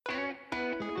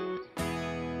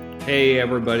Hey,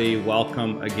 everybody,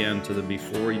 welcome again to the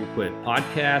Before You Quit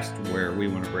podcast, where we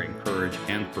want to bring courage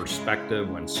and perspective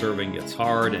when serving gets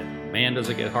hard, and man, does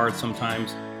it get hard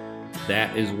sometimes.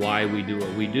 That is why we do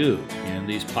what we do in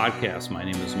these podcasts. My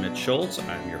name is Mitch Schultz.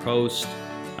 I'm your host.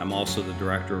 I'm also the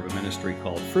director of a ministry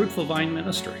called Fruitful Vine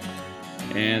Ministry.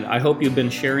 And I hope you've been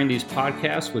sharing these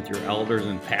podcasts with your elders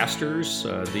and pastors.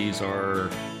 These are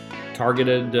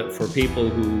targeted for people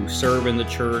who serve in the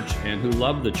church and who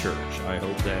love the church. I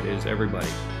hope that is everybody.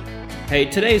 Hey,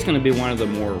 today is going to be one of the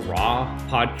more raw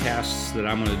podcasts that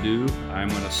I'm going to do. I'm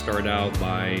going to start out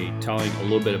by telling a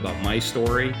little bit about my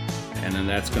story, and then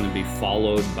that's going to be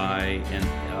followed by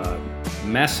a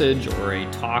message or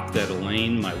a talk that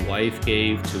Elaine, my wife,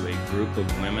 gave to a group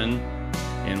of women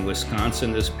in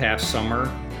Wisconsin this past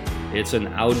summer. It's an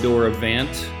outdoor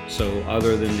event, so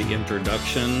other than the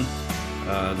introduction,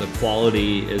 the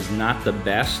quality is not the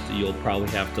best. You'll probably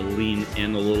have to lean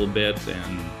in a little bit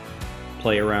and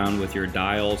play around with your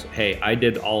dials. Hey, I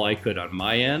did all I could on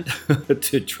my end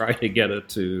to try to get it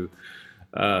to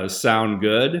sound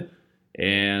good,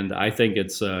 and I think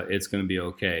it's going to be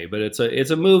okay. But it's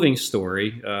a moving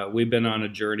story. We've been on a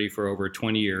journey for over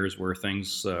 20 years where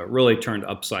things really turned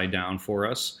upside down for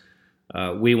us.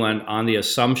 We went on the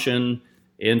assumption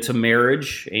into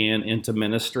marriage and into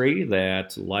ministry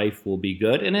that life will be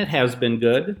good, and it has been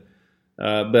good.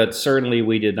 But certainly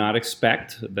we did not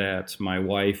expect that my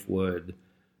wife would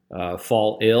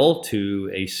fall ill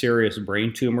to a serious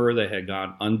brain tumor that had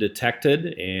gone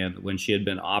undetected, and when she had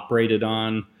been operated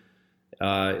on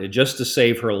just to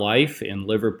save her life in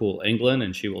Liverpool, England,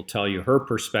 and she will tell you her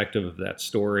perspective of that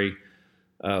story,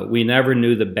 we never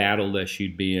knew the battle that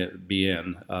she'd be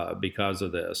in because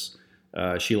of this.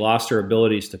 She lost her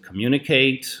abilities to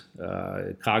communicate,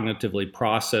 cognitively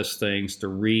process things, to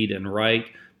read and write.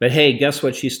 But hey, guess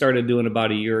what she started doing about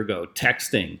a year ago?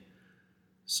 Texting.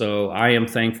 So I am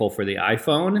thankful for the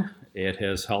iPhone. It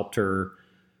has helped her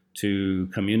to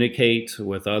communicate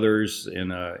with others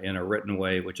in a written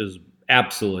way, which is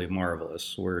absolutely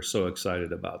marvelous. We're so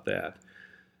excited about that.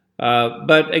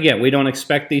 But again, we don't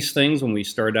expect these things when we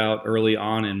start out early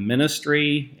on in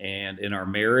ministry and in our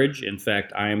marriage. In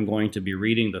fact, I am going to be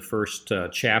reading the first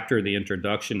chapter, the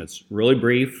introduction. It's really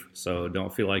brief, so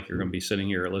don't feel like you're going to be sitting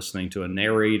here listening to a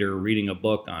narrator reading a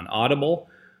book on Audible.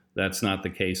 That's not the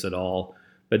case at all.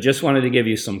 But just wanted to give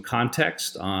you some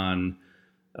context on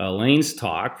Elaine's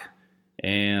talk,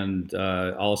 and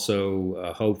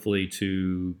also hopefully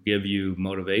to give you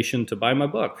motivation to buy my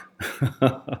book.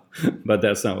 But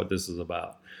that's not what this is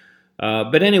about.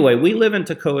 But anyway, we live in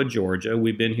Toccoa, Georgia.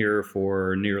 We've been here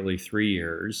for nearly 3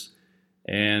 years.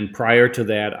 And prior to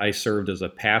that, I served as a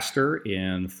pastor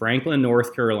in Franklin,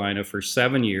 North Carolina for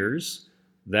 7 years.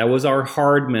 That was our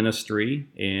hard ministry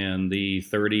in the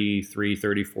 33,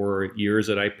 34 years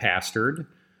that I pastored.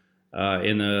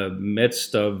 In the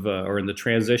midst of, or in the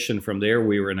transition from there,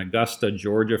 we were in Augusta,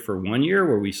 Georgia for 1 year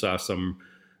where we saw some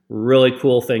really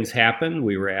cool things happen.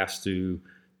 We were asked to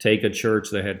take a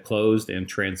church that had closed and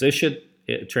transition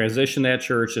that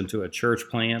church into a church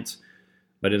plant.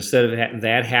 But instead of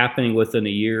that happening within a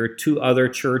year, 2 other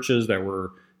churches that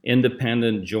were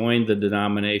independent joined the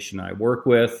denomination I work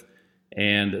with.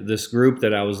 And this group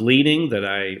that I was leading,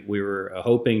 we were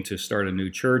hoping to start a new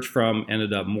church from,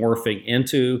 ended up morphing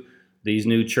into these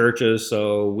new churches.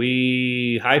 So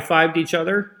we high-fived each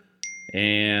other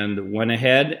and went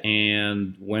ahead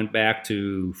and went back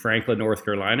to Franklin, North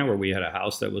Carolina, where we had a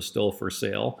house that was still for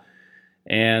sale.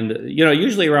 And,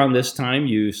 usually around this time,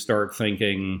 you start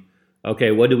thinking,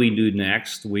 okay, what do we do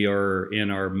next? We are in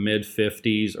our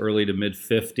mid-50s, early to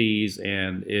mid-50s,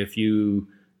 and if you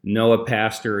know a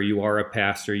pastor or you are a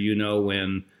pastor,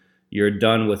 when you're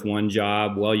done with one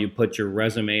job, well, you put your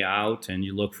resume out and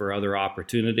you look for other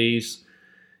opportunities.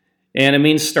 And it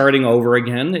means starting over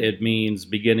again. It means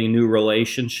beginning new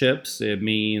relationships. It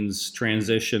means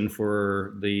transition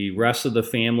for the rest of the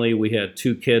family. We had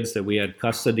 2 kids that we had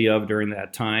custody of during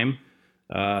that time.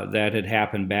 That had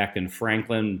happened back in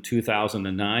Franklin,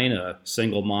 2009. A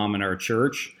single mom in our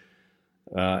church,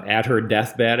 at her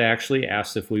deathbed, actually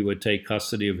asked if we would take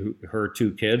custody of her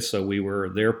 2 kids. So we were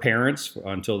their parents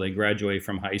until they graduated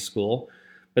from high school.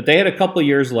 But they had a couple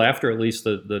years left, or at least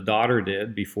the daughter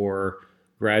did, before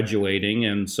graduating.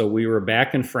 And so we were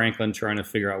back in Franklin trying to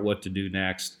figure out what to do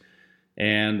next.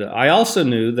 And I also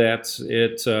knew that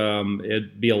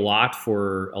it'd be a lot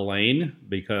for Elaine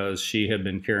because she had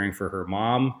been caring for her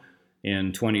mom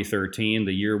in 2013,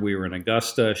 the year we were in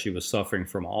Augusta. She was suffering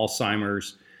from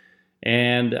Alzheimer's.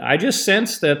 And I just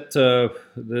sensed that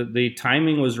the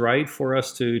timing was right for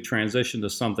us to transition to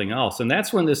something else. And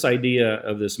that's when this idea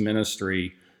of this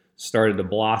ministry started to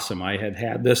blossom. I had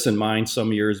had this in mind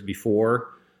some years before,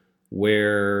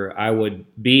 where I would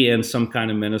be in some kind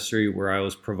of ministry where I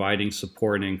was providing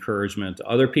support and encouragement to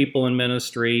other people in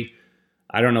ministry.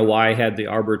 I don't know why I had the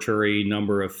arbitrary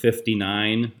number of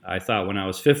 59. I thought when I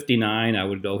was 59, I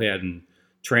would go ahead and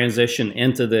transition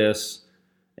into this,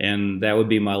 and that would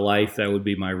be my life. That would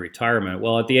be my retirement.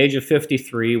 Well, at the age of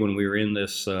 53, when we were in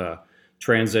this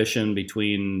transition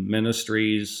between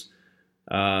ministries,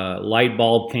 light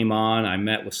bulb came on. I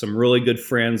met with some really good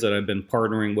friends that I've been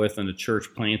partnering with in a church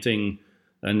planting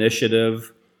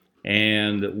initiative,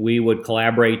 and we would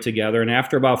collaborate together. And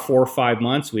after about 4 or 5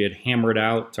 months, we had hammered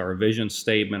out our vision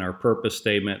statement, our purpose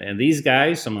statement, and these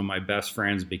guys, some of my best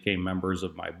friends, became members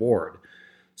of my board.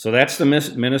 So that's the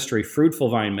ministry, Fruitful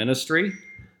Vine Ministry,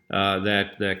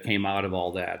 that came out of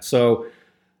all that. So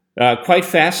quite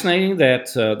fascinating that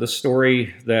the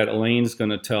story that Elaine's going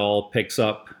to tell picks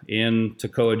up in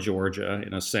Toccoa, Georgia,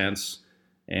 in a sense,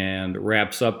 and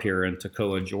wraps up here in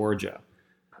Toccoa, Georgia.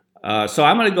 So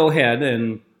I'm going to go ahead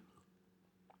and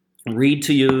read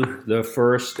to you the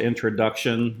first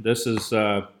introduction. This is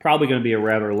probably going to be a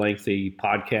rather lengthy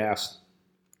podcast.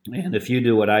 And if you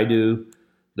do what I do,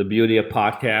 the beauty of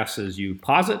podcasts is you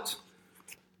pause it,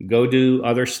 go do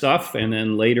other stuff, and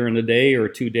then later in the day or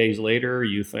 2 days later,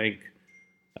 you think,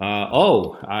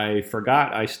 oh, I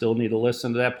forgot I still need to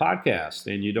listen to that podcast.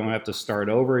 And you don't have to start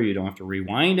over. You don't have to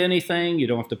rewind anything. You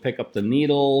don't have to pick up the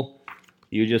needle.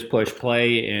 You just push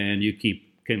play and you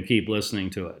can keep listening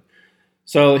to it.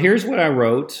 So here's what I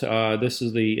wrote. This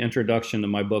is the introduction to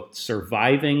my book,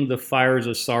 Surviving the Fires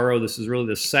of Sorrow. This is really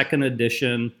the second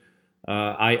edition.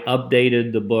 I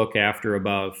updated the book after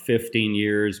about 15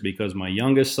 years because my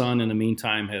youngest son, in the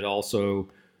meantime, had also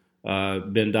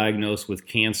been diagnosed with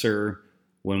cancer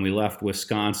when we left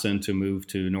Wisconsin to move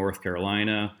to North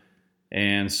Carolina.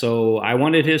 And so I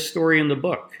wanted his story in the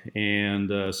book.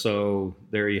 And so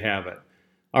there you have it.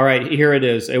 All right, here it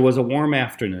is. It was a warm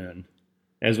afternoon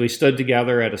as we stood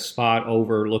together at a spot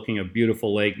overlooking a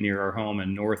beautiful lake near our home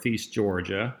in northeast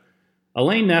Georgia.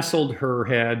 Elaine nestled her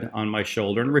head on my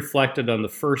shoulder and reflected on the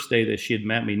first day that she had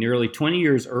met me nearly 20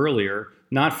 years earlier,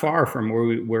 not far from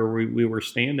where we were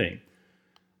standing.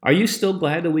 "Are you still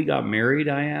glad that we got married?"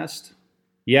 I asked.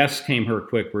 "Yes," came her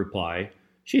quick reply.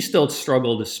 She still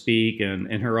struggled to speak and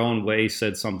in her own way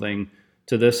said something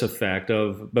to this effect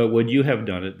of, "But would you have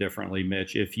done it differently,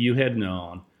 Mitch, if you had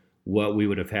known what we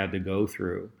would have had to go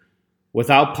through?"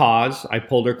 Without pause, I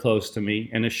pulled her close to me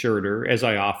and assured her, as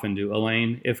I often do,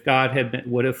 "Elaine, if God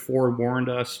would have forewarned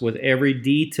us with every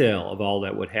detail of all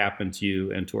that would happen to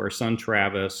you and to our son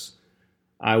Travis,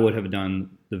 I would have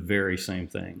done the very same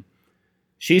thing."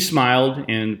 She smiled,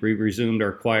 and we resumed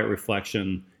our quiet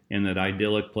reflection in that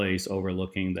idyllic place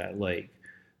overlooking that lake.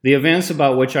 The events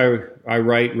about which I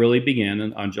write really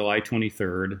began on July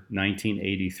 23rd,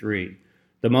 1983.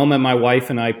 The moment my wife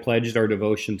and I pledged our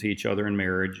devotion to each other in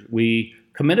marriage, we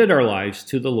committed our lives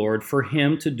to the Lord for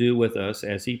Him to do with us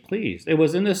as He pleased. It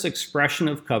was in this expression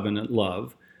of covenant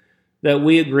love that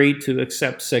we agreed to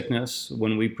accept sickness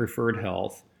when we preferred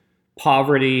health,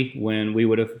 poverty when we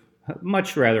would have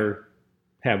much rather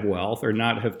have wealth or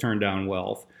not have turned down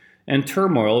wealth, and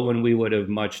turmoil when we would have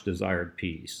much desired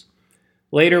peace.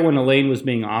 Later, when Elaine was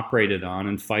being operated on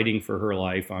and fighting for her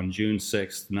life on June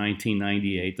 6,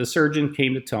 1998, the surgeon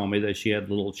came to tell me that she had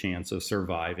little chance of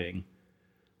surviving.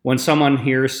 When someone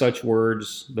hears such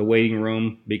words, the waiting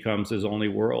room becomes his only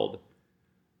world.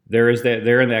 There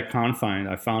in that confine,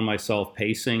 I found myself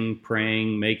pacing,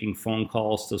 praying, making phone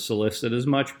calls to solicit as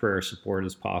much prayer support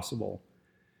as possible.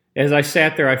 As I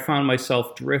sat there, I found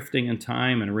myself drifting in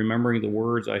time and remembering the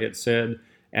words I had said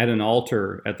at an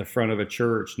altar at the front of a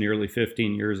church nearly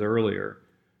 15 years earlier.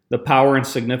 The power and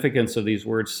significance of these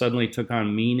words suddenly took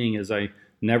on meaning as I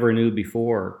never knew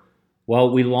before.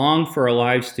 While we longed for our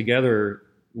lives together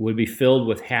would be filled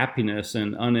with happiness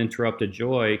and uninterrupted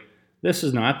joy, this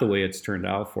is not the way it's turned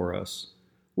out for us.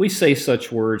 We say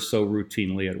such words so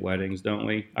routinely at weddings, don't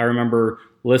we? I remember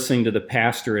listening to the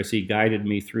pastor as he guided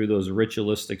me through those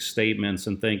ritualistic statements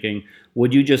and thinking,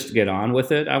 would you just get on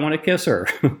with it? I want to kiss her.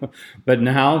 But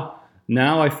now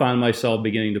I find myself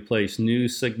beginning to place new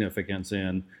significance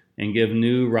in and give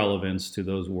new relevance to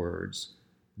those words.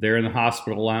 There in the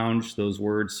hospital lounge, those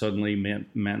words suddenly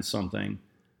meant something.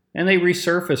 And they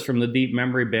resurfaced from the deep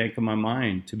memory bank of my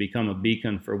mind to become a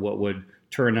beacon for what would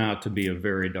turn out to be a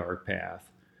very dark path.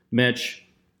 Mitch,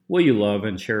 will you love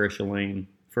and cherish Elaine,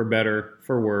 for better,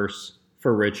 for worse,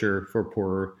 for richer, for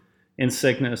poorer, in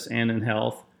sickness and in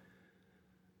health?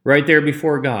 Right there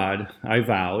before God, I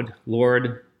vowed,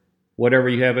 Lord, whatever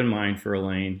you have in mind for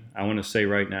Elaine, I want to say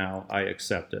right now, I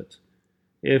accept it.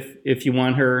 If you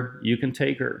want her, you can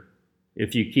take her.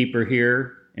 If you keep her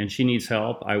here and she needs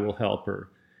help, I will help her.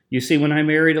 You see, when I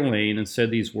married Elaine and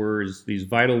said these words, these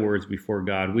vital words before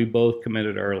God, we both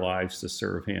committed our lives to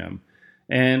serve him.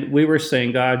 And we were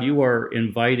saying, God, you are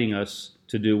inviting us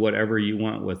to do whatever you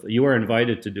want with us. You are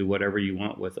invited to do whatever you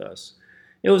want with us.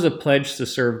 It was a pledge to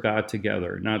serve God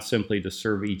together, not simply to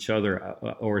serve each other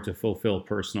or to fulfill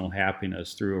personal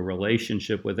happiness through a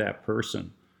relationship with that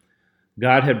person.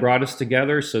 God had brought us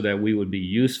together so that we would be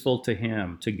useful to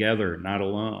him together, not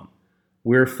alone.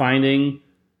 We're finding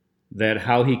that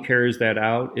how he carries that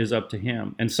out is up to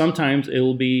him. And sometimes it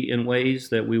will be in ways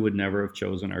that we would never have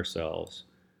chosen ourselves.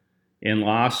 In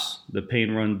loss, the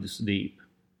pain runs deep.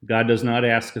 God does not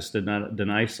ask us to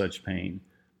deny such pain,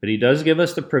 but he does give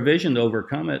us the provision to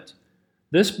overcome it.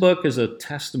 This book is a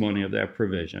testimony of that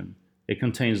provision. It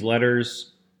contains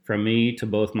letters from me to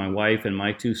both my wife and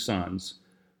my 2 sons,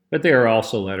 but they are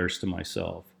also letters to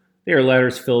myself. They are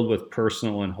letters filled with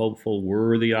personal and hopeful,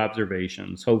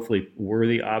 hopefully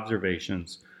worthy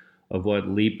observations of what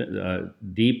love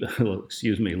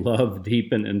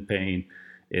deepened in pain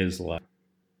is like.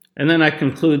 And then I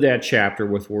conclude that chapter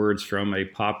with words from a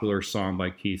popular song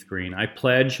by Keith Green. I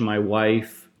pledge my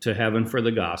wife to heaven for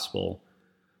the gospel,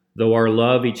 though our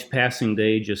love each passing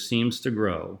day just seems to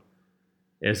grow.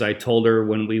 As I told her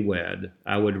when we wed,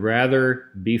 I would rather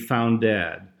be found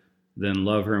dead than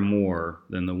love her more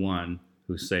than the one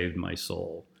who saved my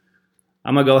soul.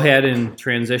 I'm going to go ahead and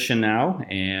transition now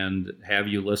and have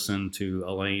you listen to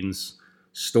Elaine's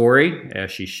story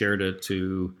as she shared it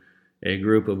to a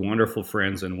group of wonderful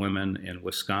friends and women in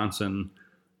Wisconsin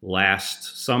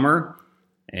last summer.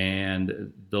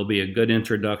 And there'll be a good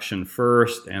introduction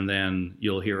first, and then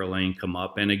you'll hear Elaine come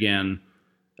up. And again,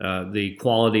 the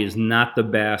quality is not the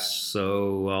best,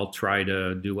 so I'll try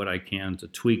to do what I can to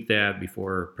tweak that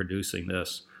before producing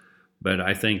this. But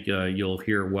I think you'll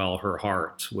hear well her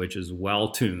heart, which is well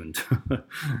tuned.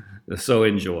 So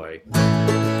enjoy.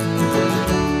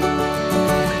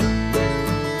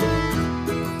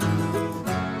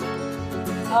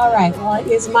 All right, well, it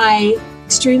is my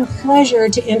extreme pleasure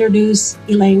to introduce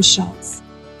Elaine Schultz.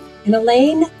 And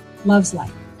Elaine loves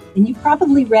life. And you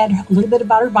probably read a little bit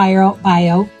about her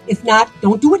bio. If not,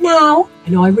 don't do it now. I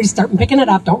know everybody's starting picking it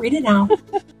up. Don't read it now.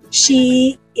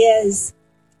 She is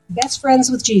best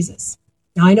friends with Jesus.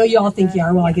 Now, I know you all think you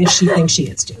are. Well, I guess she thinks she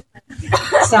is too.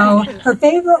 So her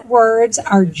favorite words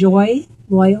are joy,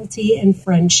 loyalty, and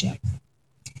friendship.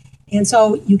 And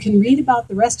so you can read about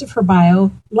the rest of her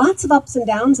bio. Lots of ups and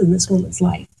downs in this woman's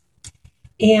life.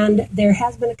 And there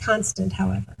has been a constant,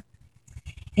 however.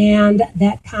 And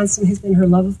that constant has been her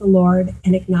love of the Lord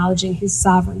and acknowledging his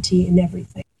sovereignty in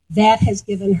everything. That has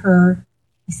given her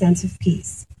a sense of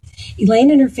peace.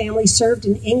 Elaine and her family served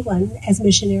in England as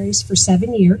missionaries for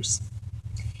 7 years.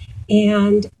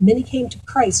 And many came to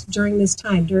Christ during this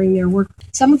time, during their work.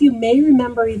 Some of you may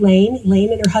remember Elaine.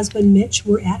 Elaine and her husband, Mitch,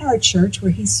 were at our church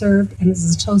where he served and was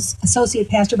an associate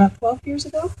pastor about 12 years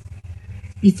ago,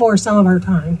 before some of our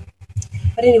time.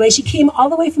 But anyway, she came all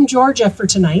the way from Georgia for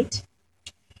tonight,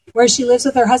 where she lives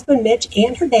with her husband, Mitch,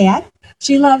 and her dad.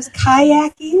 She loves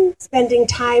kayaking, spending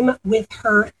time with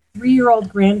her 3-year-old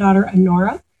granddaughter,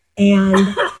 Honora,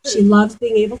 and she loves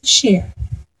being able to share.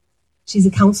 She's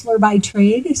a counselor by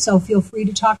trade, so feel free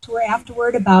to talk to her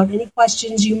afterward about any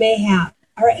questions you may have.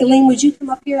 All right, Elaine, would you come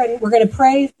up here, and we're going to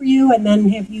pray for you, and then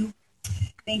have you...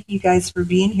 Thank you guys for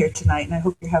being here tonight, and I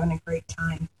hope you're having a great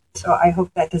time. So I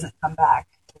hope that doesn't come back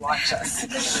to watch us.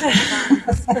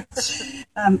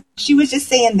 She was just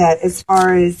saying that as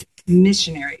far as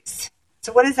missionaries.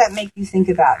 So what does that make you think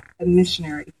about a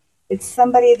missionary? It's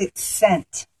somebody that's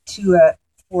sent to a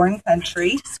foreign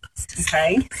country,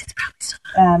 okay?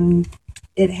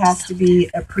 It has to be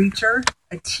a preacher,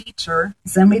 a teacher,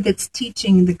 somebody that's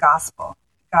teaching the gospel,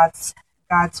 God's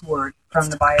word from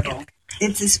the Bible.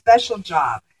 It's a special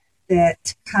job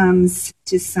that comes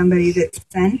to somebody that's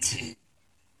sent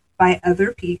by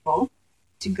other people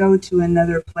to go to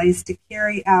another place to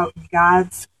carry out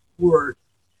God's word.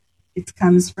 It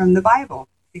comes from the Bible.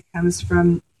 It comes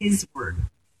from his word.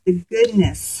 The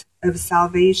goodness of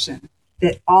salvation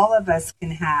that all of us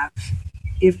can have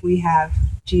if we have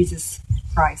Jesus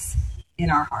Christ in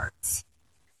our hearts.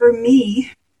 For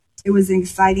me, it was an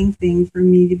exciting thing for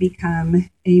me to become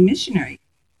a missionary.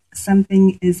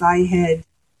 Something as I had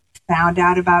found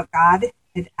out about God,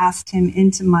 had asked him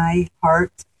into my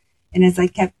heart, and as I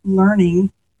kept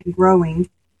learning and growing,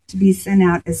 to be sent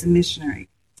out as a missionary.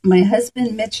 My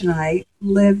husband, Mitch, and I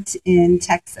lived in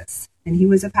Texas, and he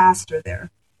was a pastor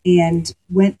there, and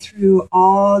went through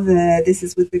this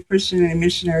is with the Christian and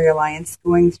Missionary Alliance,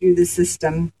 going through the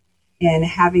system and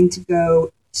having to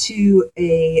go to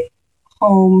a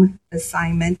home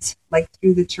assignment, like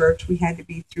through the church. We had to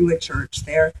be through a church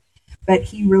there. But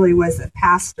he really was a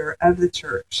pastor of the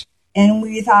church. And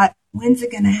we thought, when's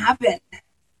it going to happen?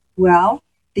 Well,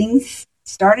 things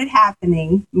started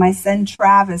happening. My son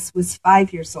Travis was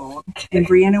 5 years old, and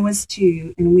Brianna was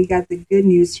 2, and we got the good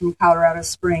news from Colorado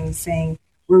Springs saying,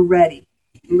 we're ready.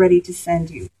 We're ready to send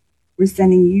you. We're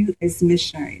sending you as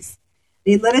missionaries.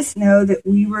 They let us know that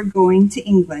we were going to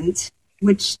England,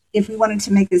 which, if we wanted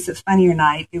to make this a funnier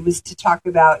night, it was to talk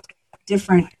about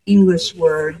different English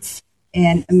words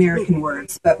and American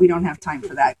words, but we don't have time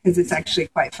for that because it's actually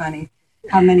quite funny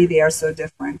how many they are so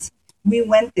different. We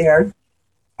went there,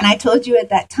 and I told you at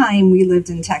that time we lived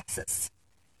in Texas.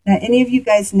 Now, any of you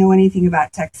guys know anything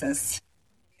about Texas?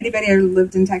 Anybody ever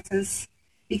lived in Texas?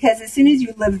 Because as soon as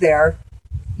you live there,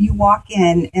 you walk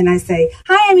in and I say,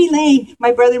 hi, I'm Elaine,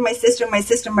 my brother, my sister,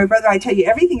 my brother. I tell you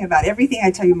everything about everything. I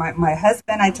tell you my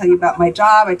husband. I tell you about my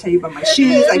job. I tell you about my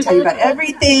shoes. I tell you about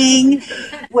everything.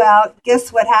 Well,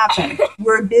 guess what happened?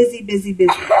 We're busy.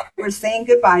 We're saying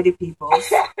goodbye to people.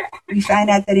 We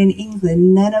find out that in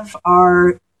England, none of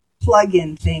our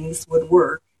plug-in things would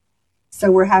work. So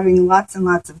we're having lots and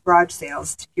lots of garage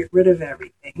sales to get rid of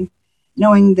everything,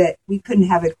 knowing that we couldn't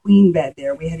have a queen bed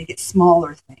there. We had to get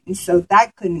smaller things. So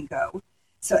that couldn't go.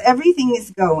 So everything is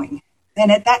going.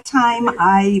 And at that time,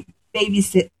 I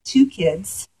babysit 2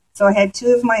 kids. So I had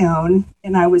 2 of my own,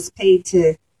 and I was paid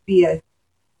to be a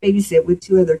babysit with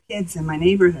 2 other kids in my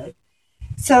neighborhood.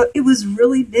 So it was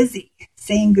really busy,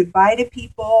 saying goodbye to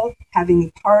people,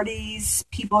 having parties,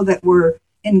 people that were,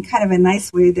 in kind of a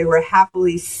nice way, they were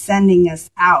happily sending us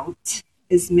out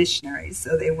as missionaries.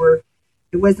 So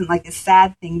it wasn't like a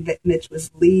sad thing that Mitch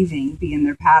was leaving, being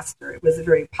their pastor. It was a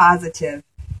very positive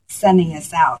sending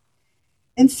us out.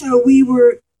 And so we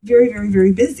were very, very,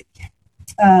 very busy.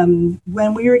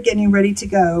 When we were getting ready to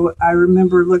go, I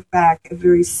remember, look back, a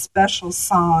very special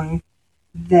song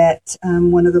that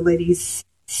one of the ladies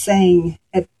sang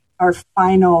at our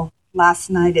final last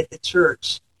night at the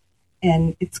church.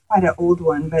 And it's quite an old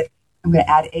one, but I'm going to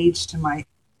add age to my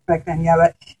back then. Yeah,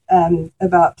 but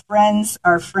about friends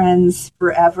are friends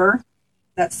forever.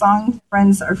 That song,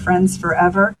 Friends Are Friends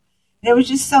Forever. And it was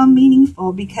just so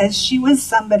meaningful because she was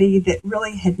somebody that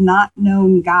really had not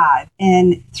known God.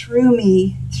 And through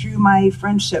my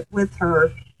friendship with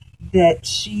her, that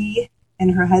she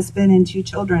and her husband and 2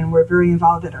 children were very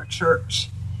involved at our church.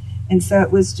 And so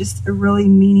it was just a really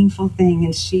meaningful thing.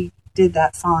 And she did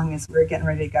that song as we were getting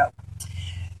ready to go.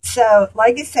 So,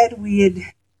 like I said, we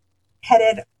had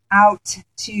headed out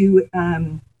to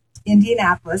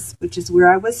Indianapolis, which is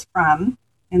where I was from,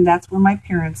 and that's where my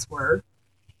parents were.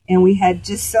 And we had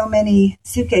just so many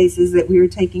suitcases that we were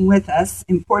taking with us,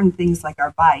 important things like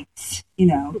our bikes,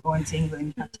 going to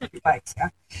England, you have to take your bikes, yeah.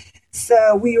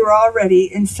 So we were all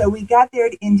ready, and so we got there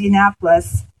to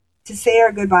Indianapolis to say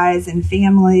our goodbyes and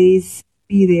families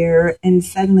be there, and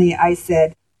suddenly I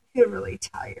said, I feel really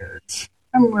tired.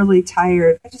 I'm really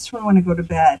tired. I just really want to go to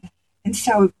bed. And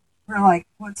so we're like,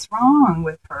 what's wrong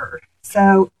with her?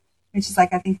 So it's just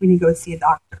like, I think we need to go see a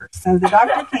doctor. So the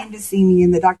doctor came to see me,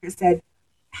 and the doctor said,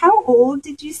 how old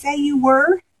did you say you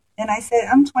were? And I said,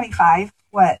 I'm 25.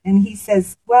 What? And he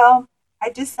says, well, I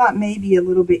just thought maybe a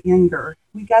little bit younger.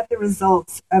 We got the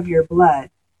results of your blood,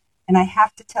 and I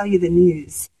have to tell you the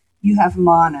news. You have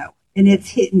mono, and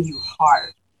it's hitting you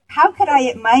hard. How could I,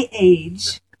 at my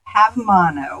age, have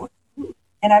mono,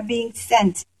 and I'm being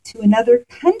sent to another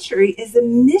country as a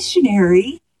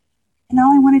missionary, and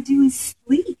all I want to do is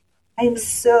sleep? I am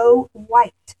so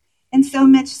white. And so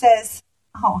Mitch says,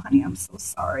 oh, honey, I'm so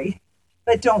sorry.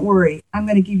 But don't worry, I'm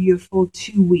going to give you a full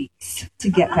 2 weeks to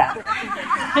get better.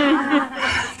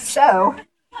 So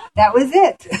that was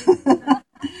it.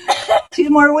 2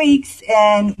 more weeks,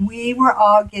 and we were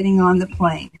all getting on the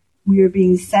plane. We were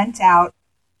being sent out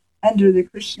under the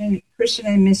Christian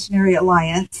and Missionary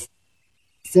Alliance.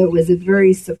 So it was a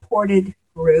very supported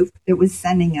group that was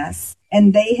sending us.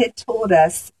 And they had told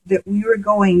us that we were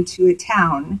going to a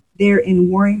town there in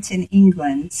Warrington,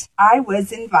 England. I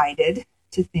was invited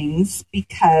to things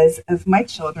because of my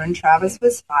children. Travis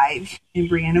was 5 and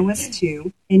Brianna was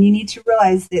 2. And you need to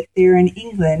realize that there in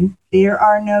England, there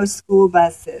are no school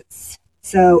buses.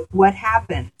 So what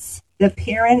happens? The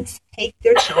parents take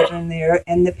their children there,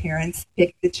 and the parents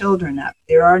pick the children up.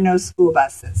 There are no school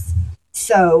buses.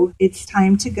 So it's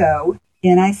time to go.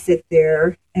 And I sit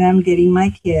there and I'm getting my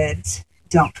kids.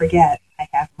 Don't forget, I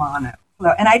have mono.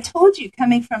 And I told you,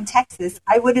 coming from Texas,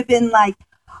 I would have been like,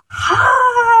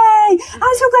 hi,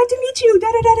 I'm so glad to meet you,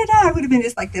 da-da-da-da-da. I would have been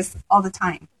just like this all the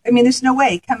time. I mean, there's no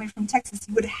way. Coming from Texas,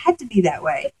 you would have had to be that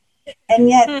way. And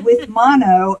yet with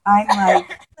mono, I'm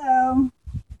like,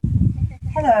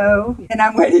 hello. And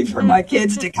I'm waiting for my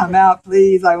kids to come out.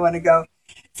 Please, I want to go.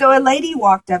 So a lady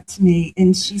walked up to me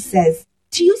and she says,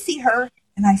 do you see her?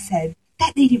 And I said,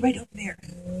 that lady right over there.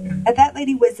 And that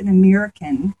lady was an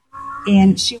American.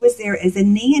 And she was there as a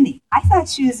nanny. I thought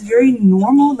she was a very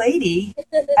normal lady.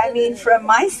 I mean, from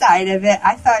my side of it,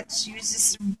 I thought she was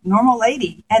just a normal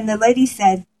lady. And the lady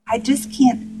said, I just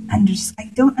can't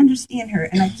I don't understand her,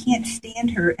 and I can't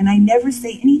stand her, and I never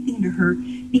say anything to her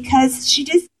because she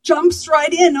just jumps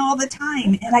right in all the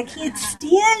time, and I can't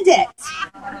stand it.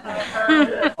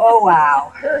 Oh,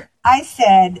 wow. I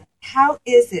said, how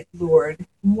is it, Lord?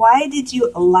 Why did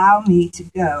you allow me to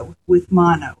go with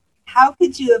mono? How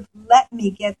could you have let me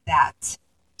get that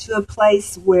to a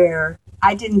place where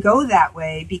I didn't go that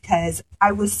way because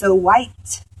I was so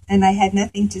white and I had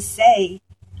nothing to say,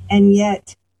 and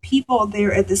yet people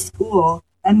there at the school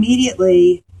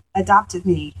immediately adopted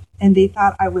me and they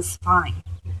thought I was fine.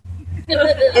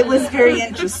 It was very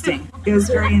interesting.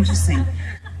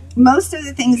 Most of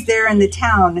the things there in the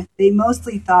town, they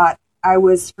mostly thought I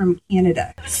was from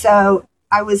Canada. So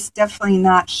I was definitely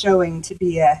not showing to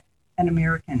be an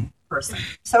American person.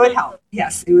 So it helped.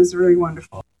 Yes, it was really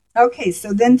wonderful. Okay,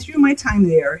 so then through my time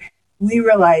there, we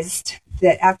realized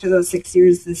that after those 6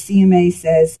 years, the CMA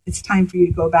says it's time for you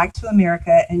to go back to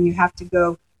America and you have to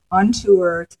go on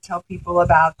tour to tell people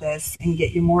about this and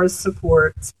get you more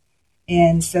support.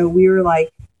 And so we were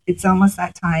like, it's almost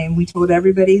that time. We told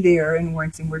everybody there in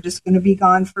Warrington, we're just going to be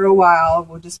gone for a while.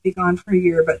 We'll just be gone for a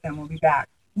year, but then we'll be back.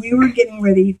 We were getting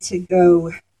ready to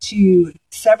go to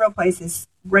several places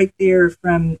right there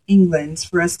from England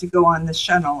for us to go on the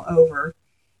shuttle over,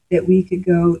 that we could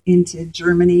go into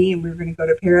Germany, and we were going to go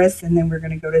to Paris, and then we were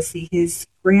going to go to see his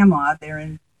grandma there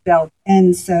in Belgium.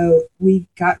 And so we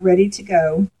got ready to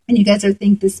go. And you guys are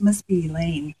thinking, this must be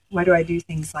Elaine. Why do I do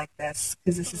things like this?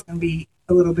 Because this is going to be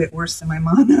a little bit worse than my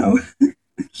mono.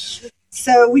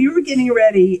 So we were getting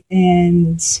ready,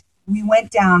 and we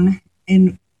went down,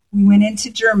 and we went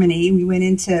into Germany. We went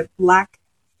into Black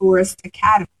Forest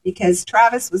Academy because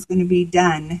Travis was going to be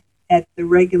done at the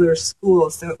regular school.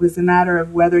 So it was a matter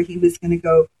of whether he was going to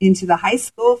go into the high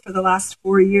school for the last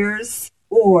 4 years,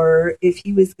 or if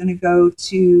he was going to go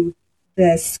to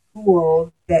the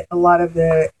school that a lot of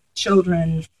the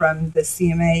children from the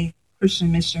CMA,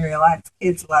 Christian Missionary Alliance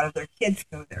kids, a lot of their kids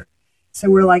go there. So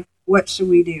we're like, what should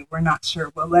we do? We're not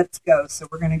sure. Well, let's go. So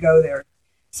we're going to go there.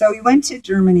 So we went to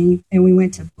Germany, and we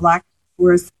went to Black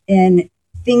Forest, and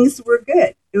things were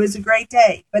good. It was a great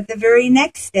day. But the very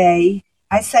next day,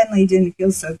 I suddenly didn't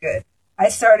feel so good. I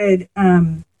started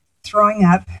throwing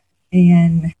up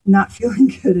and not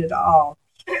feeling good at all.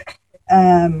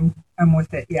 I'm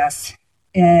with it, yes.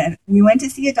 And we went to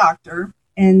see a doctor,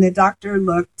 and the doctor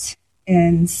looked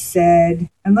and said,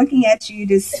 I'm looking at you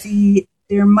to see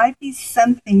there might be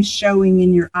something showing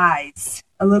in your eyes,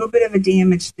 a little bit of a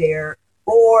damage there.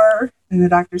 Or, and the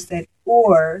doctor said,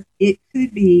 or it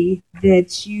could be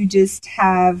that you just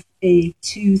have a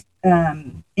tooth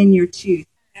in your tooth.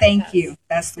 Thank you.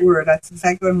 That's the word. That's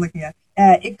exactly what I'm looking at.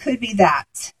 It could be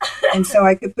that. And so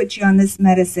I could put you on this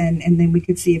medicine, and then we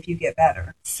could see if you get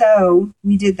better. So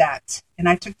we did that. And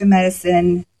I took the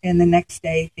medicine, and the next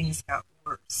day things got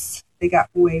worse. They got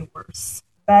way worse.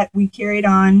 But we carried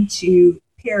on to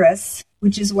Paris,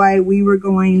 which is why we were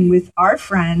going with our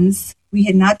friends. We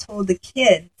had not told the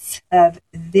kids of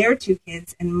their 2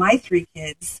 kids and my 3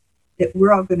 kids that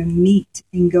we're all going to meet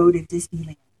and go to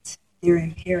Disneyland there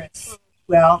in Paris.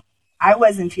 Well, I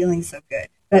wasn't feeling so good.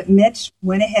 But Mitch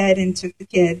went ahead and took the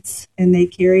kids, and they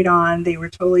carried on. They were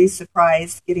totally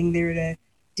surprised getting there to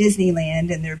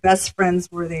Disneyland, and their best friends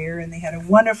were there, and they had a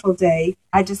wonderful day.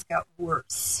 I just got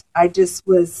worse. I just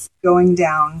was going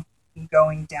down and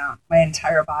going down. My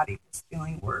entire body was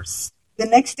feeling worse. The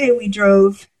next day we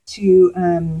drove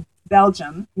to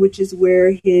Belgium, which is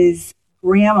where his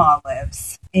grandma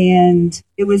lives. And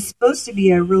it was supposed to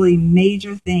be a really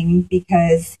major thing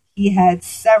because he had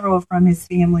several from his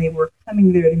family were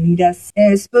coming there to meet us. And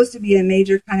it was supposed to be a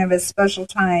major kind of a special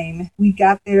time. We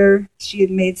got there. She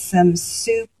had made some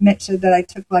soup. Mitch said that I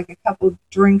took like a couple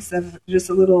drinks of just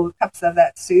a little cups of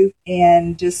that soup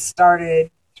and just started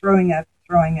throwing up.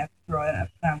 And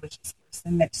I was just worse.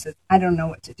 And Mitch said, I don't know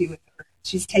what to do with her.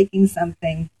 She's taking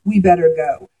something. We better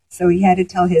go. So he had to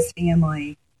tell his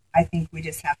family, I think we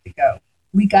just have to go.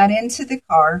 We got into the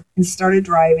car and started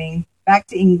driving back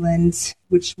to England,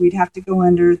 which we'd have to go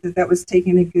under. That was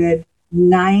taking a good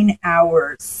 9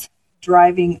 hours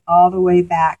driving all the way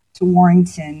back to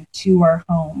Warrington to our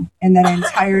home. And that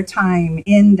entire time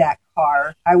in that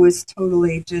car, I was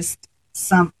totally just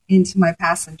sunk into my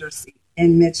passenger seat.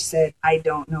 And Mitch said, I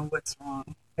don't know what's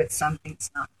wrong, but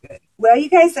something's not good. Well, you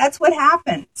guys, that's what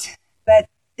happened. But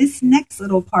this next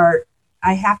little part,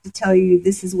 I have to tell you,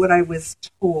 this is what I was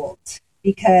told,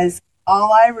 because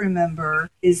all I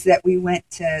remember is that we went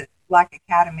to Black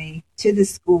Academy, to the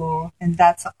school, and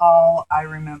that's all I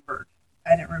remembered.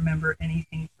 I didn't remember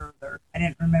anything further. I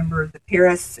didn't remember the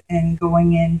Paris and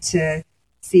going in to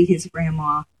see his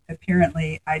grandma.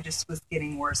 Apparently, I just was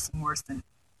getting worse and worse, and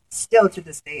still to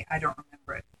this day, I don't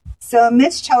remember it. So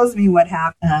Mitch tells me what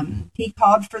happened. He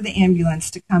called for the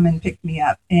ambulance to come and pick me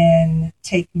up and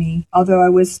take me, although I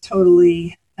was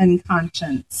totally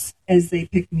unconscious as they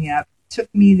picked me up.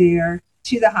 Took me there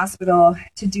to the hospital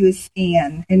to do a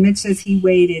scan. And Mitch says he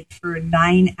waited for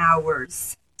 9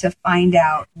 hours to find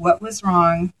out what was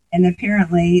wrong. And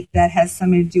apparently that has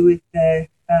something to do with the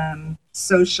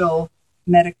social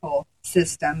medical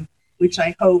system, which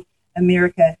I hope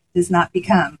America does not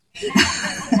become.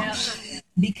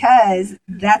 Because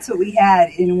that's what we had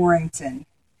in Warrington.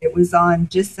 It was on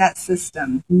just that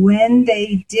system. When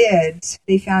they did,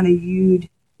 they found a huge,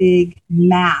 big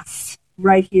mass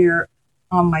right here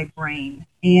on my brain.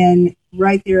 And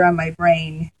right there on my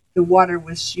brain, the water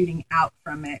was shooting out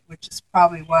from it, which is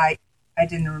probably why I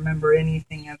didn't remember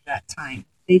anything of that time.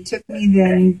 They took me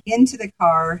then into the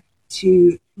car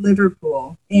to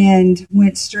Liverpool and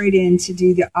went straight in to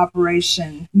do the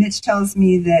operation. Mitch tells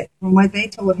me that from what they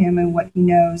told him and what he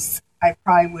knows, I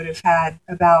probably would have had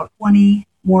about 20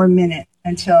 more minutes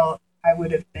until I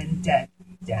would have been dead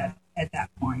at that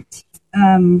point.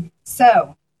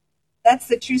 So that's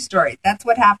the true story. That's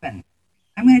what happened.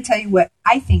 I'm going to tell you what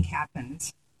I think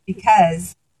happened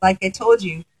because, like I told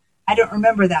you, I don't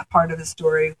remember that part of the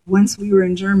story. Once we were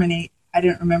in Germany, I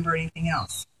didn't remember anything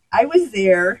else. I was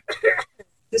there.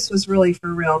 This was really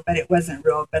for real, but it wasn't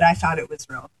real, but I thought it was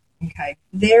real. Okay.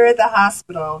 There at the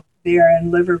hospital, there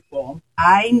in Liverpool,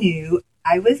 I knew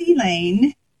I was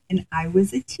Elaine and I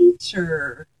was a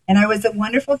teacher. And I was a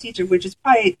wonderful teacher, which is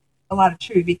probably a lot of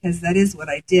true because that is what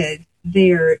I did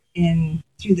there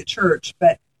through the church,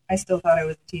 but I still thought I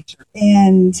was a teacher.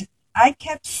 And I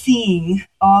kept seeing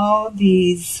all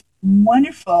these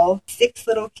wonderful 6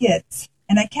 little kids.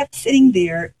 And I kept sitting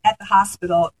there at the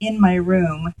hospital in my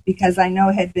room because I know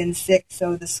I had been sick,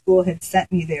 so the school had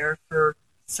sent me there for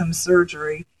some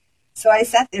surgery. So I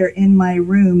sat there in my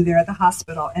room there at the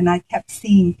hospital, and I kept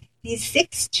seeing these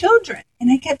 6 children.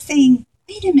 And I kept saying,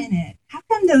 wait a minute, how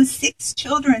come those 6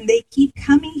 children, they keep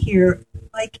coming here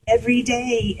like every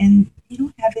day and they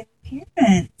don't have any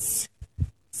parents?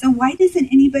 So why doesn't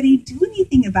anybody do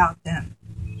anything about them?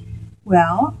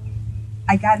 Well,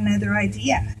 I got another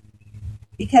idea.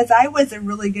 Because I was a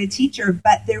really good teacher,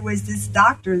 but there was this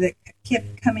doctor that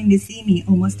kept coming to see me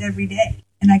almost every day.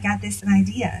 And I got this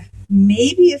idea.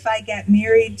 Maybe if I get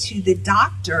married to the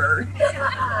doctor,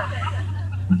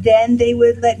 then they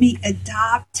would let me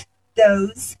adopt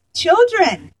those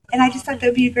children. And I just thought that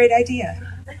would be a great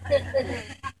idea.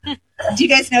 Do you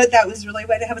guys know that was really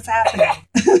what was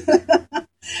happening?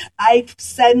 I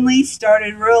suddenly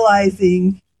started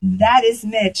realizing that is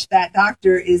Mitch. That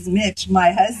doctor is Mitch,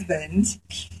 my husband.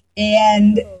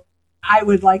 And I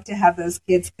would like to have those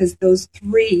kids because those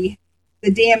 3,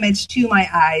 the damage to my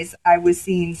eyes, I was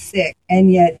seeing 6.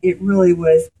 And yet it really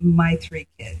was my 3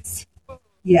 kids.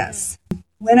 Yes.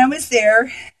 When I was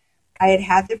there, I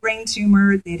had the brain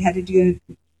tumor. They'd had to do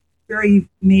a very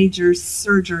major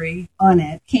surgery on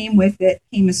it. Came with it,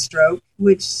 came a stroke,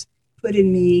 which put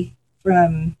in me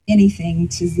from anything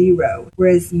to 0.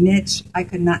 Whereas Mitch, I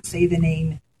could not say the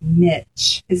name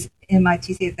Mitch. His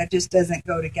MITC, that just doesn't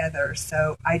go together.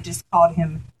 So I just called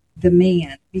him the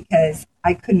man because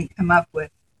I couldn't come up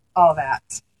with all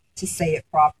that to say it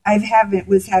properly. I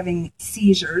was having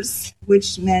seizures,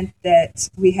 which meant that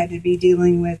we had to be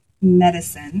dealing with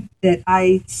medicine that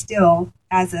I still,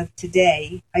 as of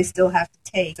today, I still have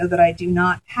to take so that I do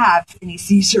not have any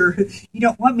seizure. You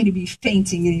don't want me to be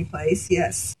fainting any place.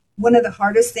 Yes. One of the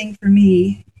hardest things for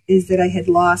me is that I had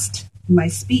lost my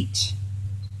speech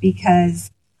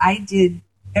because I did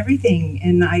everything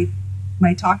and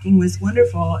my talking was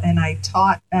wonderful and I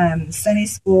taught Sunday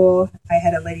school. I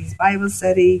had a ladies' Bible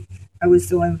study. I was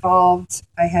so involved.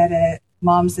 I had a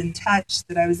Moms in Touch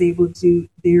that I was able to do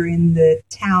there in the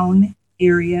town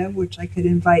area, which I could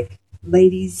invite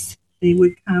ladies. They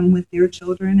would come with their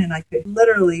children and I could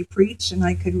literally preach and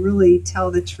I could really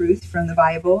tell the truth from the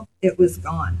Bible. It was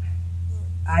gone.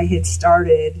 I had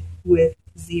started with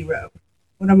 0.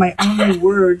 One of my only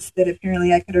words that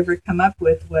apparently I could ever come up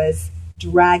with was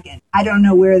dragon. I don't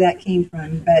know where that came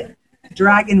from, but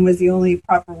dragon was the only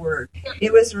proper word.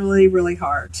 It was really, really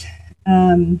hard.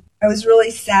 I was really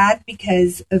sad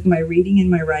because of my reading and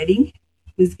my writing.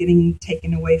 was getting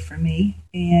taken away from me,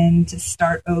 and to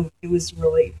start over, it was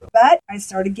really, but I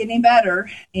started getting better.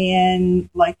 And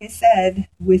like I said,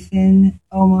 within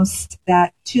almost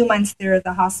that 2 months there at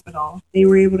the hospital, they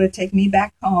were able to take me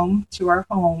back home to our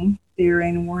home there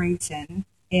in Warrington.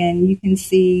 And you can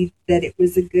see that it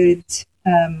was a good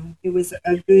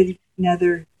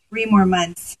another 3 more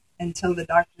months until the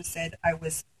doctor said I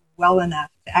was well enough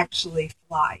to actually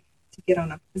fly, to get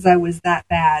on because I was that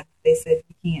bad. They said,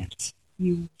 you can't.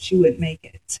 She wouldn't make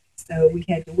it. So we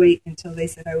had to wait until they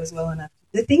said I was well enough.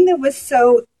 The thing that was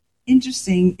so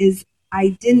interesting is I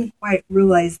didn't quite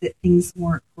realize that things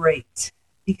weren't great,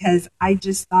 because I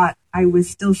just thought I was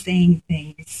still saying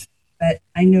things, but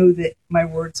I know that my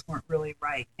words weren't really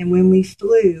right. And when we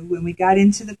got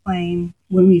into the plane,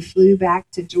 when we flew back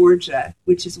to Georgia,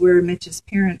 which is where Mitch's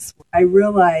parents were, I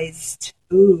realized,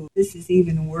 ooh, this is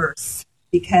even worse,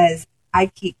 because I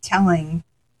keep telling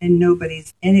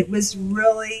and it was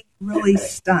really, really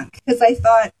stunk, because I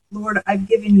thought, Lord, I've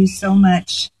given you so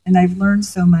much and I've learned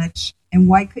so much, and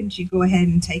why couldn't you go ahead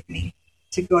and take me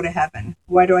to go to heaven?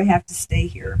 Why do I have to stay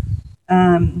here?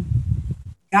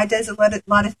 God does a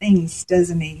lot of things,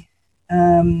 doesn't he?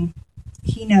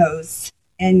 He knows,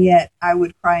 and yet I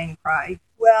would cry and cry.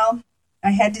 Well,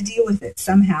 I had to deal with it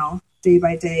somehow, day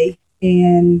by day,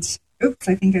 and oops,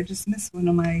 I think I just missed one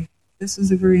of my, this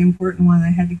was a very important one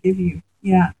I had to give you.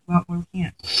 Yeah, well, we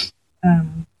can't.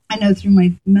 I know through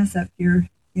my mess up here.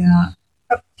 Yeah.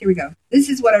 Oh, here we go. This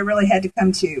is what I really had to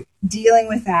come to, dealing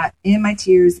with that in my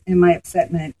tears, in my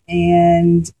upsetment,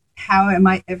 and how am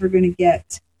I ever going to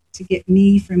get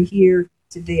me from here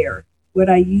to there, what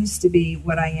I used to be,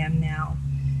 what I am now.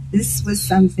 This was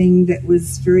something that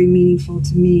was very meaningful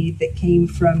to me that came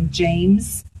from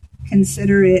James.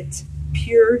 Consider it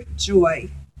pure joy,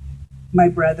 my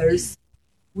brothers,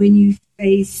 when you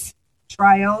face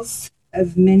trials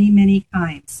of many, many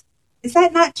kinds. Is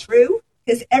that not true?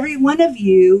 Because every one of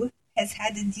you has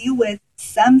had to deal with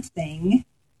something.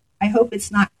 I hope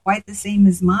it's not quite the same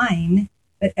as mine,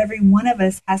 but every one of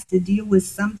us has to deal with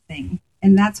something.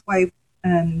 And that's why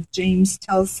James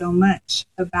tells so much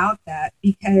about that,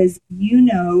 because you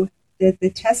know that the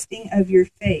testing of your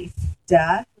faith,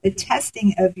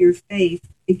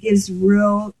 it gives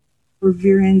real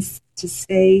perseverance to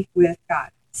stay with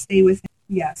God, stay with him.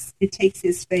 Yes, it takes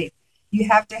his faith. You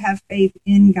have to have faith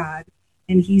in God,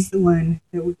 and he's the one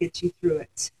that will get you through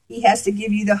it. He has to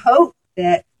give you the hope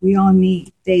that we all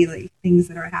need daily, things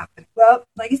that are happening. Well,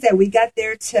 like I said, we got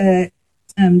there to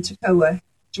Toccoa,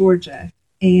 Georgia,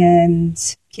 and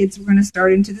kids were going to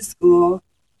start into the school.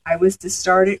 I was to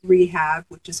start at rehab,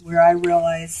 which is where I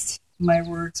realized my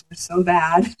words were so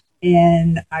bad,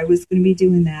 and I was going to be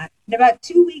doing that. And about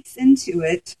 2 weeks into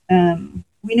it,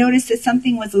 we noticed that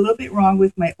something was a little bit wrong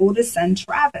with my oldest son,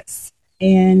 Travis,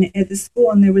 and at the school,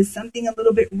 and there was something a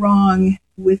little bit wrong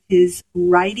with his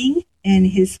writing, and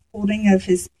his holding of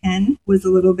his pen was a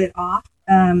little bit off.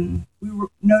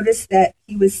 Noticed that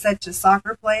he was such a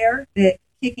soccer player that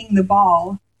kicking the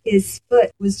ball, his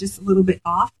foot was just a little bit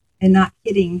off and not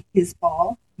hitting his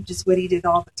ball, which is what he did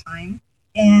all the time.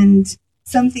 And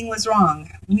something was wrong.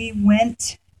 We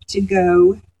went to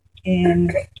go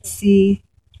and see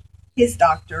his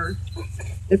doctor.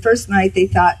 The first night they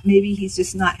thought maybe he's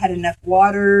just not had enough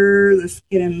water. Let's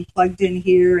get him plugged in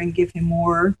here and give him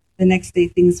more. The next day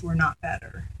things were not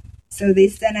better. So they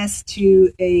sent us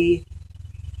to a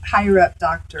higher up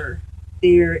doctor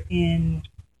there in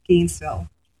Gainesville.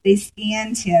 They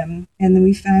scanned him, and then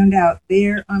we found out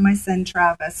there on my son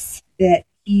Travis that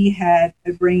he had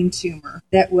a brain tumor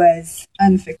that was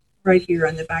unfixed right here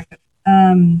on the back of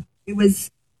it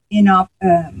was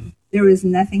there was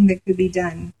nothing that could be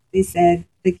done. They said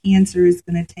the cancer is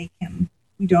going to take him.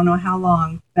 We don't know how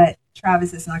long, but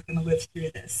Travis is not going to live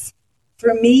through this.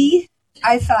 For me,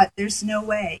 I thought there's no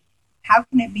way. How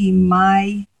can it be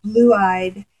my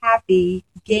blue-eyed, happy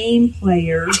game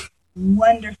player,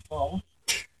 wonderful?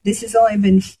 This has only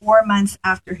been 4 months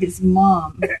after his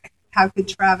mom. How could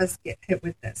Travis get hit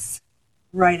with this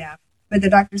right after? But the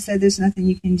doctor said there's nothing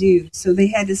you can do. So they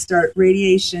had to start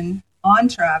radiation on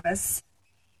Travis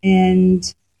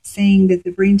and saying that the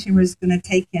brain tumor is going to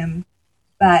take him,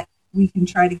 but we can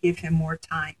try to give him more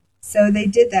time. So they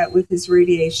did that with his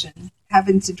radiation,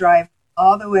 having to drive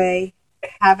all the way,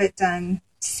 have it done,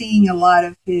 seeing a lot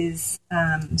of his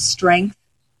strength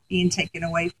being taken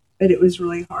away. But it was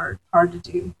really hard to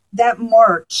do. That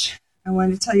March, I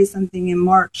wanted to tell you something. In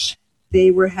March,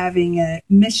 they were having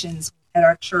missions at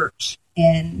our church.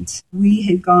 And we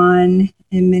had gone,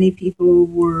 and many people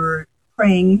were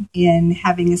praying and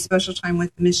having a special time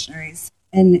with the missionaries.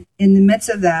 And in the midst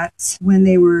of that, when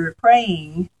they were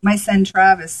praying, my son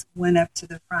Travis went up to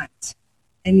the front.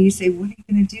 And you say, what are you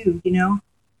going to do? You know,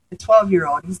 the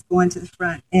 12-year-old, he's going to the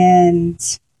front. And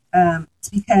it's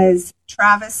because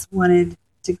Travis wanted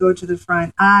to go to the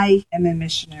front. I am a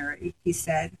missionary, he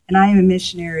said, and I am a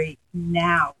missionary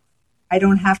now. I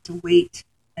don't have to wait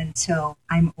until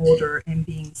I'm older and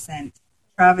being sent.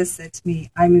 Travis said to me,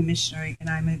 I'm a missionary, and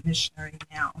I'm a missionary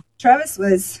now. Travis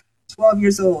was 12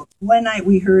 years old. One night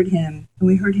we heard him, and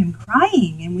we heard him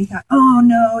crying, and we thought, oh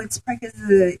no, it's because of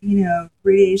the,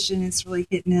 radiation, it's really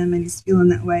hitting him, and he's feeling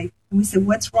that way. And we said,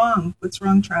 what's wrong? What's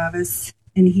wrong, Travis?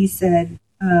 And he said,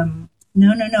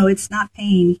 no, it's not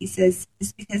pain. He says,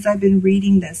 it's because I've been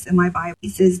reading this in my Bible. He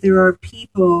says, there are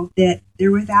people that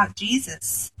they're without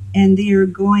Jesus and they are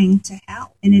going to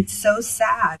hell. And it's so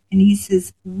sad. And he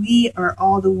says, we are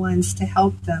all the ones to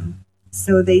help them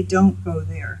so they don't go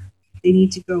there. They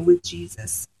need to go with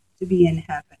Jesus to be in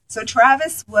heaven. So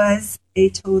Travis was a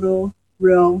total,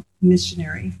 real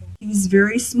missionary. He was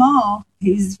very small.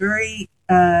 He was very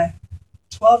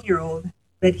 12-year-old,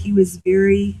 but he was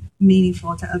very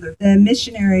meaningful to others. The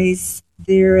missionaries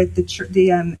there at the church,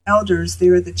 the elders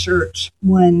there at the church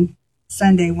one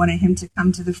Sunday wanted him to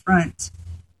come to the front,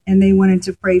 and they wanted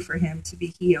to pray for him to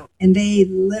be healed. And they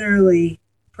literally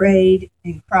prayed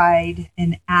and cried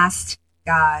and asked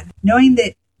God, knowing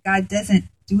that God doesn't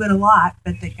do it a lot,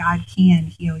 but that God can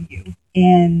heal you.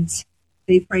 And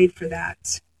they prayed for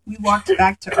that. We walked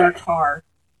back to our car,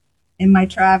 and my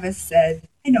Travis said,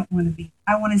 I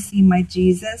want to see my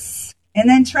Jesus. And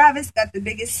then Travis got the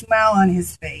biggest smile on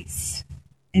his face.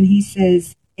 And he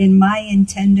says, and my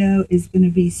Nintendo is going to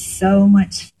be so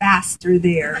much faster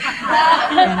there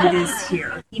than it is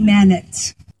here. He meant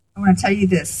it. I want to tell you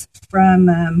this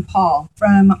from Paul,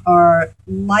 from our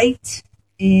light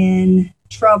in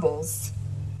troubles.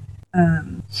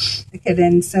 Okay,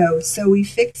 then so we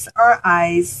fix our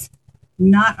eyes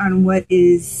not on what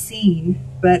is seen,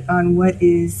 but on what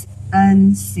is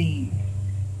unseen.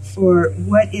 For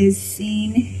what is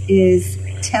seen is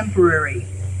temporary.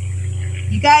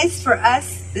 You guys, for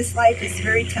us, this life is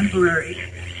very temporary.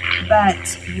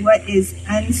 But what is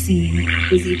unseen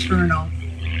is eternal.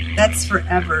 That's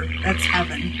forever. That's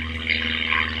heaven.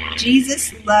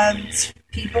 Jesus loved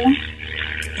people,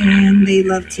 and they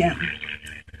loved him.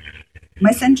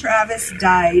 My son Travis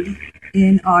died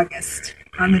in August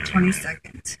on the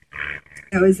 22nd.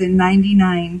 That was in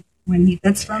 99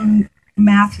 that's from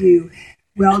Matthew.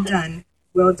 Well done,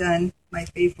 my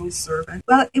faithful servant.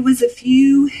 Well, it was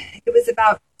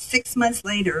about 6 months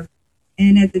later,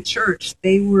 and at the church,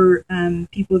 they were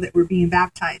people that were being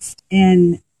baptized.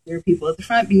 And there were people at the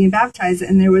front being baptized,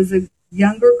 and there was a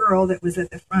younger girl that was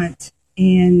at the front,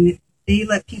 and they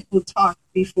let people talk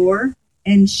before,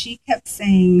 and she kept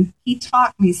saying, he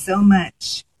taught me so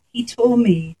much. He told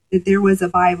me that there was a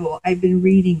Bible. I've been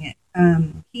reading it.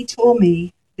 He told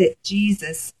me that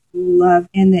Jesus loved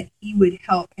and that he would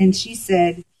help. And she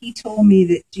said, he told me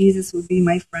that Jesus would be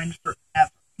my friend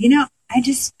forever. I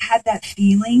just had that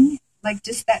feeling,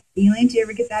 just that feeling. Do you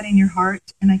ever get that in your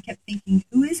heart? And I kept thinking,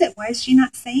 who is it? Why is she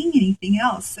not saying anything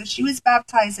else? So she was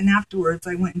baptized, and afterwards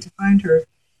I went in to find her.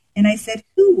 And I said,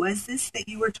 who was this that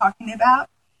you were talking about?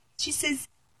 She says,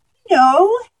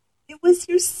 no, it was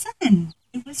your son.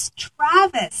 It was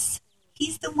Travis.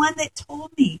 He's the one that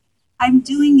told me I'm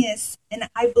doing this, and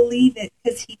I believe it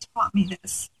because he taught me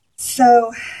this.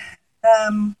 So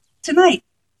tonight,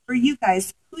 for you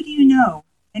guys, who do you know,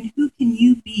 and who can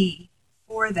you be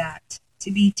for that, to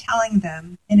be telling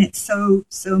them? And it's so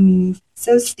meaningful.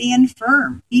 So stand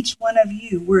firm, each one of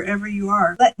you, wherever you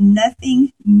are. Let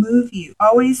nothing move you.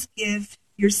 Always give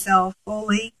yourself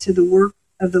fully to the work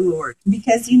of the Lord,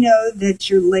 because you know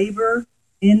that your labor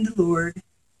in the Lord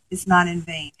is not in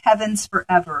vain. Heaven's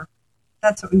forever.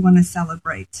 That's what we want to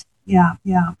celebrate. Yeah.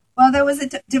 Well, that was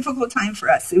a difficult time for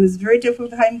us. It was a very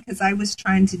difficult time because I was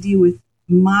trying to deal with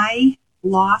my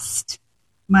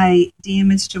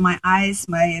damage to my eyes,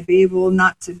 my able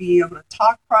not to be able to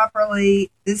talk properly,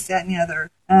 this, that, and the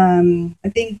other. I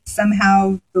think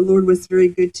somehow the Lord was very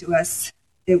good to us.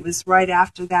 It was right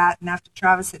after that, and after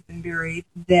Travis had been buried,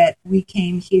 that we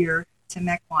came here to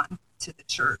Mequon, to the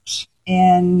church.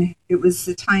 And it was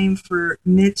the time for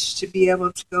Mitch to be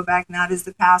able to go back, not as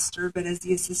the pastor, but as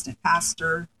the assistant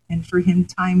pastor, and for him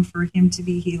to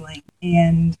be healing.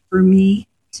 And for me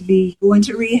to be going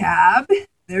to rehab.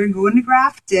 They're going to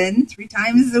Grafton 3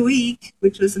 times a week,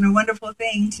 which was a wonderful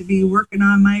thing, to be working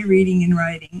on my reading and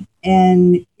writing.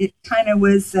 And it kind of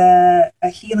was a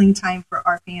healing time for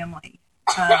our family.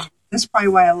 That's probably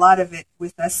why a lot of it,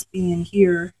 with us being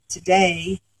here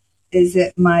today, is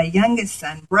that my youngest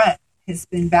son, Brett, has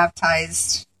been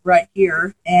baptized right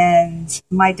here. And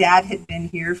my dad had been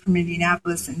here from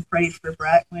Indianapolis and prayed for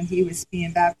Brett when he was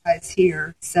being baptized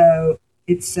here. So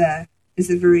it's a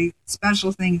very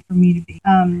special thing for me to be.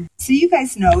 So you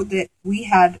guys know that we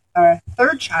had our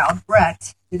third child,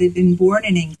 Brett, that had been born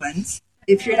in England.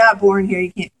 If you're not born here,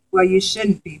 you can't, well, you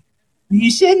shouldn't be.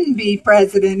 You shouldn't be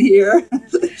president here.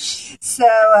 So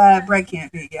Brett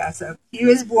can't be, yeah. So he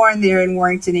was born there in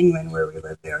Warrington, England, where we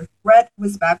live there. Brett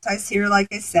was baptized here, like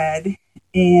I said,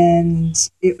 and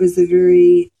it was a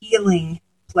very healing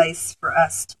place for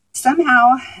us.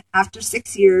 Somehow, after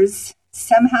 6 years,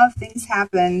 things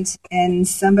happened, and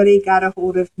somebody got a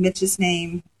hold of Mitch's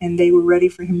name, and they were ready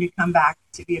for him to come back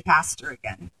to be a pastor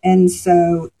again. And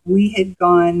so we had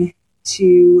gone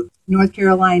to North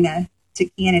Carolina to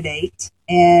candidate,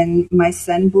 and my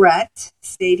son Brett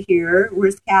stayed here.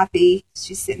 Where's Kathy?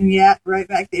 She's sitting right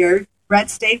back there. Brett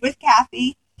stayed with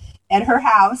Kathy at her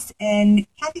house, and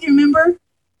Kathy, remember,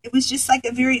 it was just like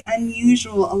a very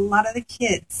unusual. A lot of the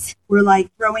kids were like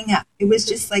throwing up. It was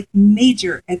just like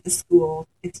major at the school.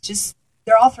 It's just,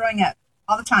 they're all throwing up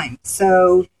all the time.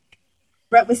 So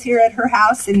Brett was here at her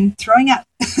house and throwing up.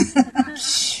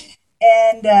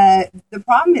 And the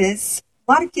problem is,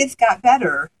 a lot of kids got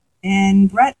better,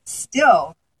 and Brett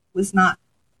still was not,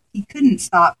 he couldn't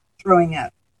stop throwing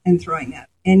up and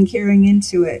carrying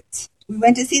into it. We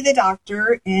went to see the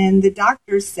doctor, and the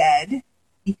doctor said,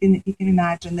 you can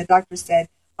imagine, the doctor said,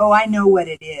 "Oh, I know what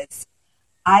it is.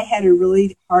 I had a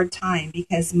really hard time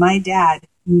because my dad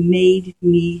made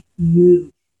me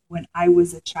move when I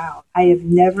was a child. I have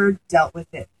never dealt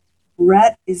with it.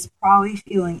 Brett is probably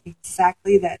feeling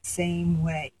exactly that same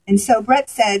way." And so Brett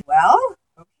said, "Well,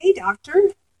 okay,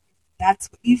 doctor, that's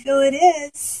what you feel it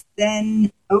is,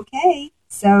 then okay."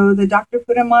 So the doctor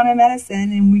put him on a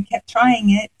medicine, and we kept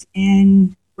trying it,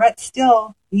 and Brett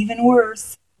still, even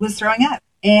worse, was throwing up.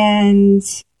 And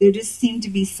there just seemed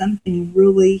to be something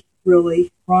really,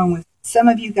 really wrong with it. Some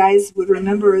of you guys would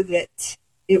remember that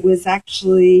it was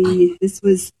actually, this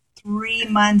was 3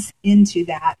 months into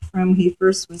that, from he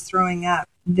first was throwing up,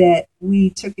 that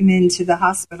we took him into the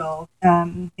hospital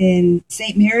in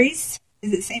St. Mary's.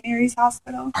 Is it St. Mary's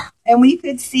Hospital? And we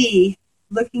could see,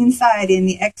 looking inside in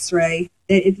the x-ray,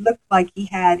 that it looked like he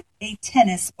had a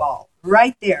tennis ball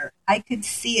right there. I could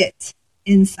see it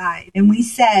inside. And we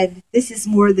said, this is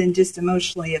more than just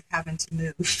emotionally of having to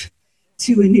move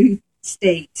to a new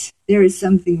state. There is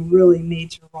something really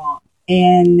major wrong.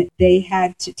 And they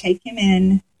had to take him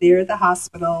in there at the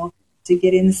hospital to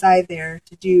get inside there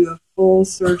to do a full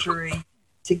surgery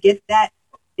to get that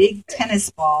big tennis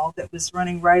ball that was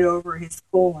running right over his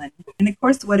colon. And of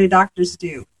course, what do doctors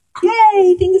do?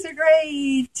 Yay, things are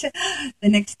great the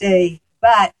next day.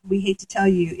 But we hate to tell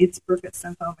you, it's Burkitt's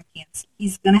lymphoma cancer.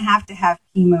 He's going to have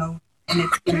chemo, and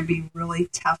it's going to be really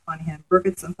tough on him.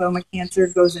 Burkitt's lymphoma cancer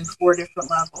goes in 4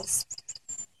 different levels,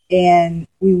 and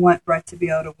we want Brett to be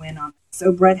able to win on it.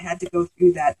 So Brett had to go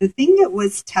through that. The thing that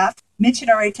was tough, Mitch had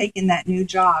already taken that new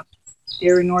job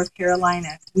there in North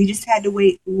Carolina. We just had to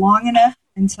wait long enough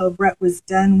until Brett was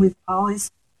done with all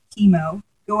his chemo,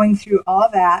 going through all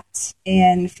that.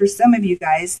 And for some of you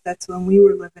guys, that's when we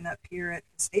were living up here at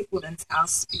Stapleton's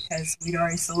house, because we'd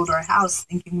already sold our house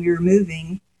thinking we were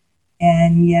moving,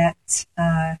 and yet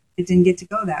it didn't get to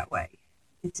go that way.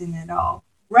 It didn't at all.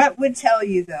 Brett would tell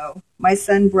you, though, my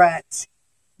son Brett,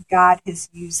 God has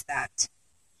used that.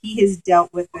 He has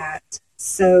dealt with that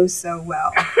so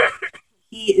well.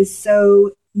 He is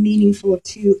so meaningful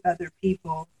to other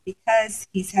people because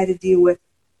he's had to deal with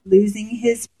losing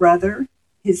his brother,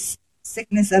 his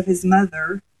sickness of his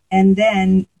mother, and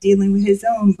then dealing with his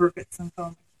own Burkitt's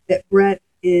lymphoma. That Brett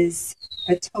is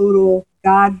a total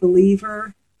God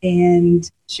believer and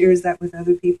shares that with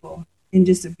other people in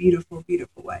just a beautiful,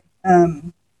 beautiful way.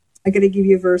 I got to give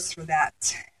you a verse for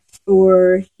that.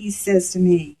 For he says to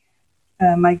me,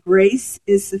 my grace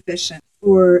is sufficient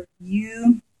for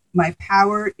you. My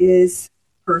power is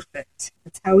perfect.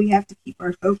 That's how we have to keep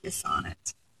our focus on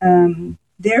it.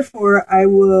 Therefore, I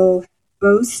will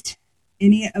boast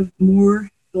any of more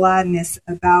gladness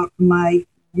about my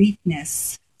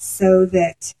weakness, so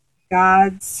that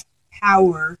God's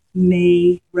power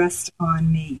may rest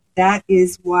on me. That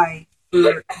is why,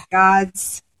 for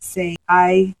God's sake,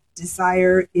 I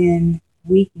desire in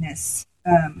weakness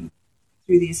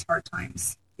through these hard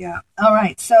times. Yeah. All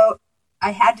right. So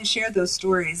I had to share those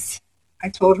stories. I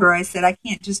told her, I said, I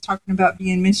can't just talking about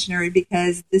being missionary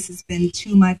because this has been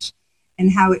too much,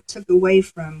 and how it took away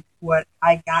from what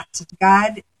I got to.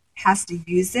 God has to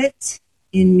use it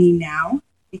in me now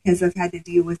because I've had to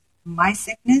deal with my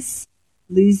sickness,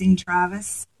 losing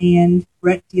Travis, and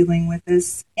Brett dealing with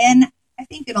this. And I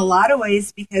think in a lot of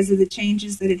ways because of the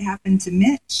changes that had happened to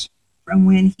Mitch from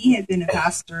when he had been a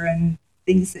pastor and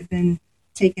things had been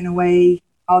taken away.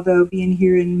 Although being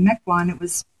here in Mequon, it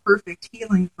was perfect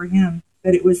healing for him,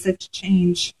 but it was such a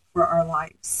change for our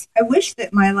lives. I wish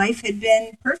that my life had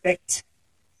been perfect.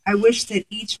 I wish that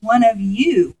each one of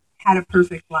you had a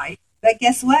perfect life. But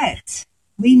guess what?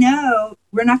 We know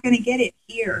we're not going to get it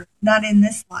here, not in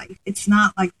this life. It's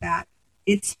not like that.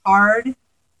 It's hard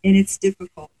and it's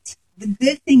difficult. The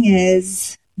good thing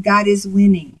is God is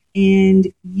winning,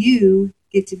 and you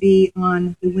get to be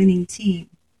on the winning team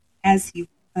as He.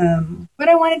 What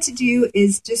I wanted to do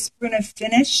is just we're going to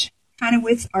finish kind of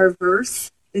with our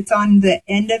verse that's on the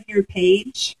end of your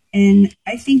page, and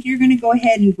I think you're going to go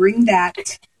ahead and bring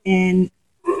that, and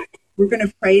we're going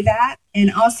to pray that.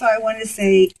 And also I want to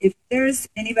say, if there's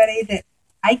anybody that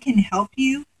I can help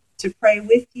you to pray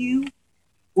with you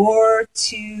or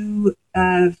to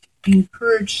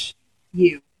encourage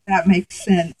you, that makes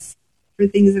sense, for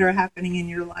things that are happening in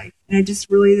your life. And I just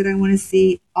really that I want to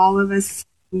see all of us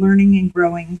learning and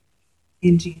growing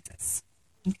in Jesus.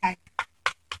 Okay.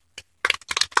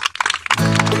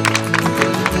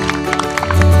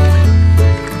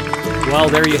 Well,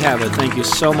 there you have it. Thank you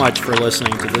so much for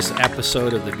listening to this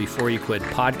episode of the Before You Quit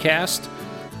podcast.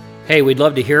 Hey, we'd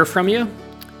love to hear from you.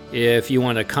 If you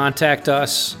want to contact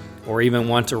us or even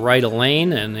want to write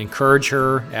Elaine and encourage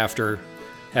her after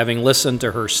having listened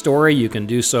to her story, you can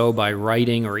do so by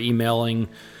writing or emailing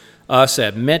us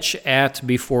at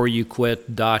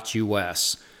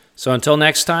mitch@beforeyouquit.us. So until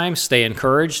next time, stay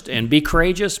encouraged and be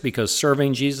courageous, because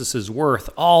serving Jesus is worth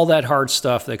all that hard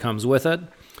stuff that comes with it.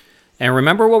 And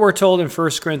remember what we're told in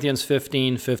 1 Corinthians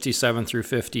 15, 57 through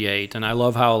 58. And I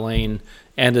love how Elaine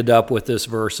ended up with this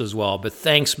verse as well. But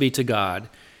thanks be to God.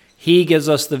 He gives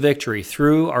us the victory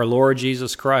through our Lord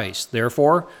Jesus Christ.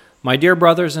 Therefore, my dear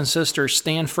brothers and sisters,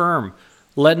 stand firm.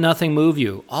 Let nothing move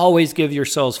you. Always give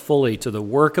yourselves fully to the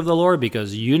work of the Lord,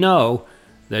 because you know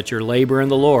that your labor in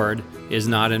the Lord is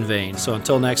not in vain. So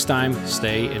until next time,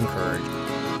 stay encouraged.